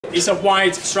It's a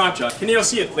white structure. Can you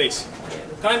see it, please?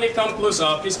 Kindly come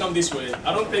closer. Please come this way.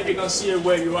 I don't think you can see it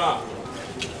where you are.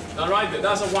 Now, right there,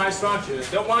 that's a white structure.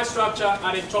 The white structure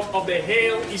at the top of the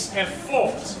hill is a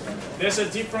fort. There's a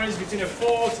difference between a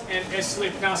fort and a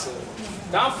slave castle.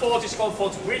 That fort is called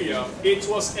Fort William. It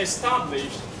was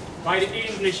established by the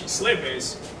English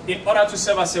slavers in order to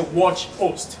serve as a watch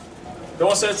post. There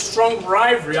was a strong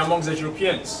rivalry amongst the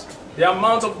Europeans. The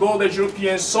amount of gold the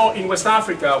Europeans saw in West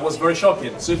Africa was very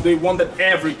shocking. So they wanted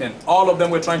everything. All of them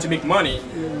were trying to make money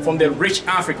from the rich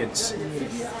Africans.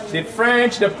 The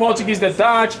French, the Portuguese, the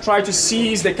Dutch tried to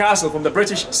seize the castle from the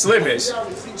British slavers.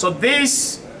 So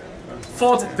this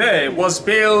fort there was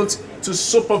built to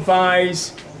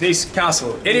supervise this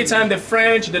castle. Anytime the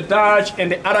French, the Dutch,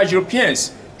 and the other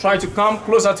Europeans tried to come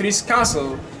closer to this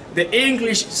castle, the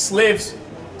English slavers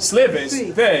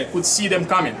there could see them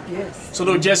coming. Yes. So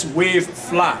they'll just wave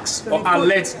flags or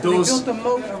alert those. They built a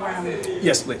moat around it.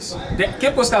 Yes, please. The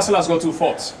Cape Coast Castle has got two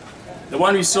forts. The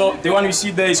one we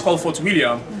see there is called Fort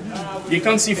William. You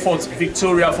can't see Fort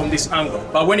Victoria from this angle.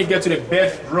 But when you get to the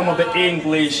bedroom of the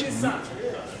English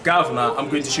governor, I'm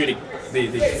going to show you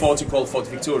the fort you call Fort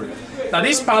Victoria. Now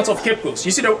this part of Cape Coast,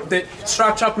 you see the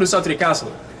structure closer to the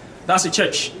castle. That's a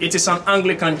church. It is an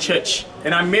Anglican church.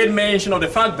 And I made mention of the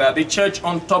fact that the church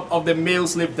on top of the male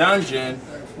slave dungeon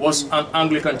was an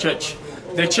Anglican church.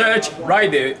 The church right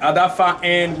there at that far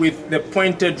end with the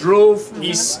pointed roof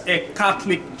is a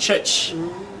Catholic church.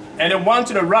 And the one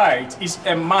to the right is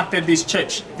a Methodist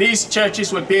church. These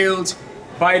churches were built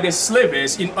by the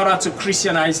slavers in order to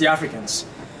Christianize the Africans.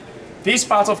 This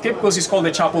part of Cape Coast is called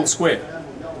the Chapel Square.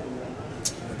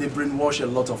 They brainwash a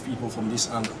lot of people from this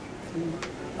angle.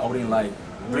 I wouldn't lie.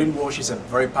 Brainwash is a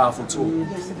very powerful tool.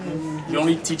 You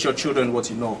only teach your children what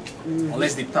you know,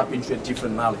 unless they tap into a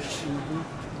different knowledge.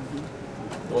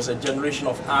 There was a generation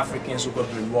of Africans who got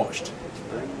brainwashed.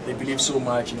 They believe so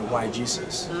much in the white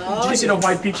Jesus. Did you see the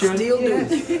white picture? Still do.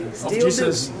 Of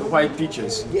Jesus, the white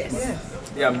pictures. Yes.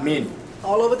 There are many.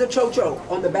 All over the chocho,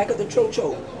 on the back of the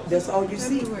chocho. That's all you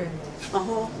see.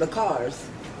 The cars.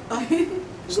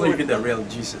 It's not even the real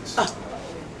Jesus.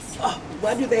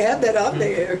 Why do they have that out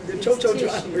there? The chocho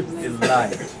drivers. They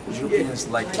lie. Europeans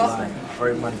like to lie.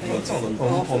 Very manipulative.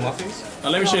 Now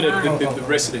let me show you the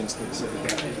residents.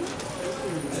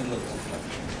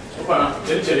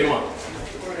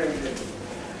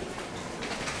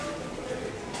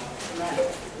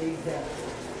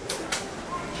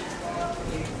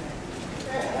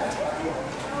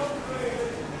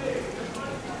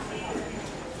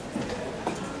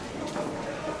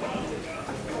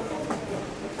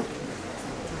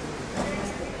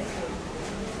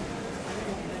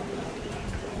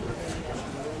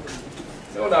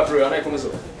 Onde bro, onde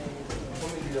começou?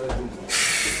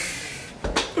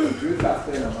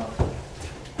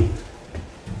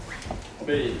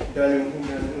 Bem.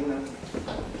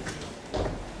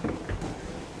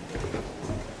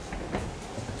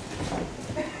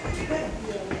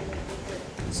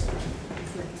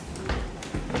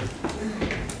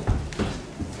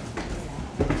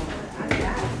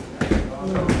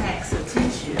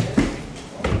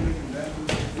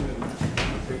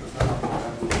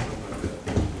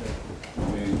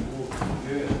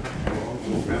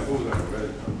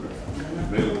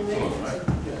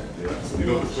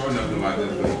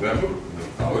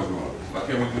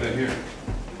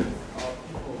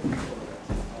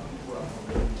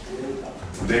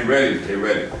 They ready. They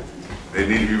ready. They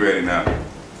need to be ready now.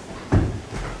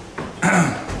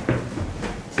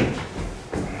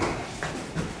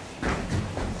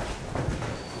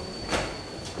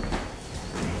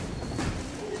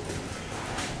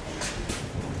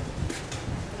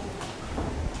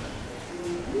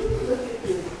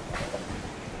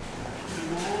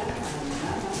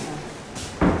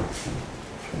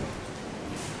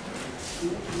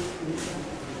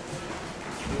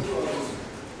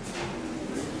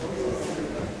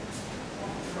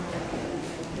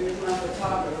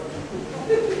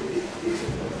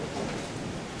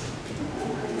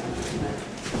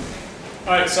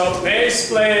 Alright, so this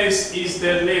place is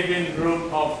the living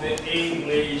room of the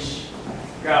English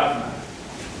governor.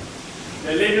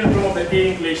 The living room of the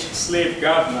English slave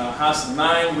governor has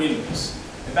 9 windows.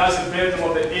 And that's the bedroom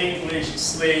of the English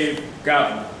slave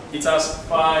governor. It has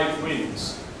 5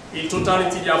 windows. In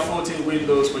totality, there are 14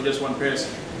 windows for just one person.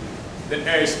 The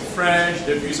air is fresh,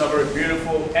 the views are very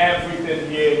beautiful, everything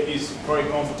here is very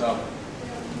comfortable,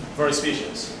 very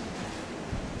spacious.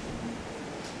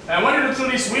 And when you look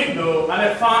through this window, at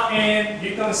the far end,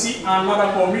 you can see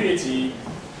another community.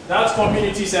 That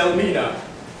community is Elmina.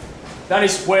 That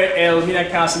is where Elmina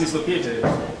Castle is located.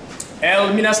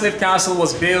 Elmina Slave Castle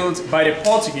was built by the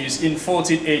Portuguese in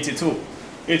 1482.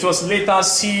 It was later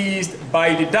seized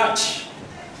by the Dutch,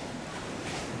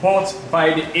 bought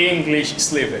by the English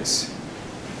slavers.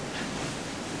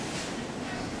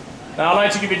 Now I'd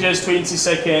like to give you just 20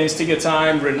 seconds, take your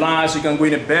time, relax, you can go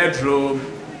in the bedroom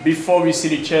before we see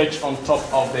the church on top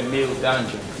of the male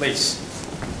dungeon, please.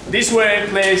 This way,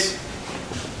 please.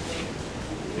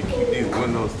 They keep these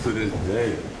windows to this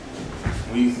day.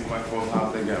 When you see my folks'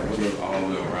 house, they got windows all the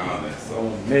way around it. So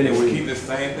many they keep the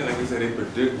same thing, like you said, they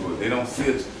predictable. They don't see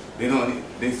it,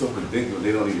 they so predictable,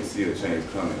 they don't even see the change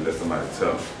coming unless somebody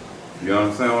tell them. You know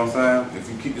what I'm saying? If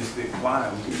you keep this stick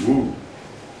quiet, we can move.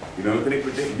 You know, because they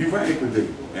predict, you're right, they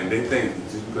predictable. And they think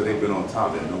just because they've been on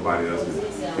top that nobody else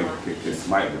can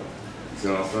smite them. You see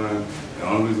what I'm saying? The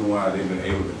only reason why they've been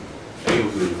able to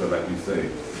because like you say,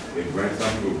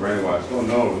 some people brainwash. Oh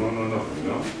no, you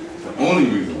know? It's the only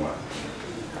reason why.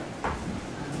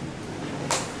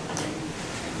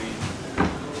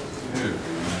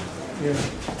 Yeah.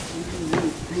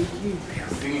 Thank you.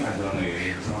 See, I don't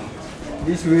know.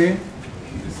 This way.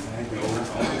 The same thing.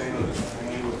 The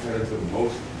same repetitive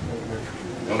motion.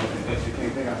 You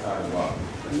can't think outside the box.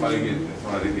 That's why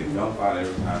they get dumped out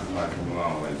every time somebody comes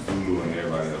along, like Zulu and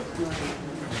everybody else.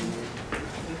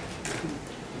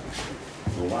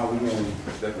 So why we only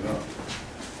stepping up?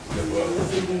 Step up.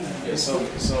 Yeah,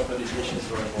 self-education is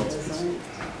very important.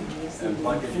 And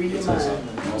like indicators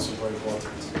are also very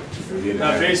important.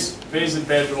 Now, face the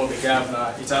bedroom of the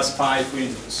governor. It has 5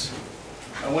 windows.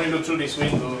 And when you look through this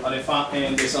window, at the far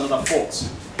end, there's another fort.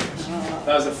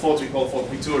 That's the fort we call Fort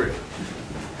Victoria.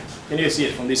 Can you see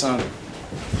it from this angle?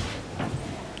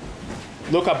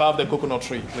 Look above the coconut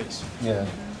tree, please. Yeah.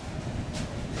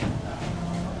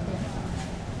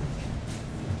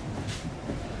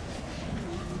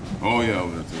 Oh yeah,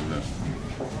 over there to the left.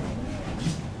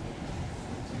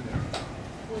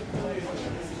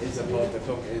 It's above the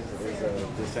cook. It's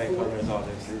the same color as all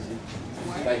this.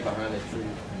 It's like behind the tree.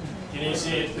 Can you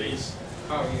see it, please?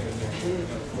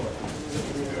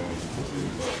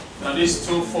 Now these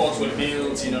 2 forts were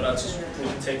built in order to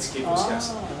protect Cape Coast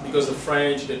Castle because the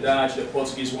French, the Dutch, the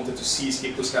Portuguese wanted to seize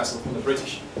Cape Coast Castle from the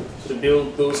British. So they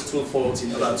built those 2 forts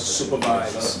in order to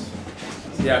supervise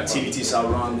the activities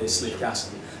around the slave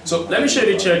castle. So let me show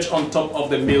you the church on top of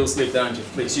the male slave dungeon.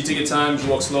 Please, you take your time, you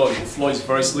walk slowly. The floor is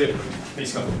very slippery.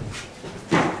 Please come.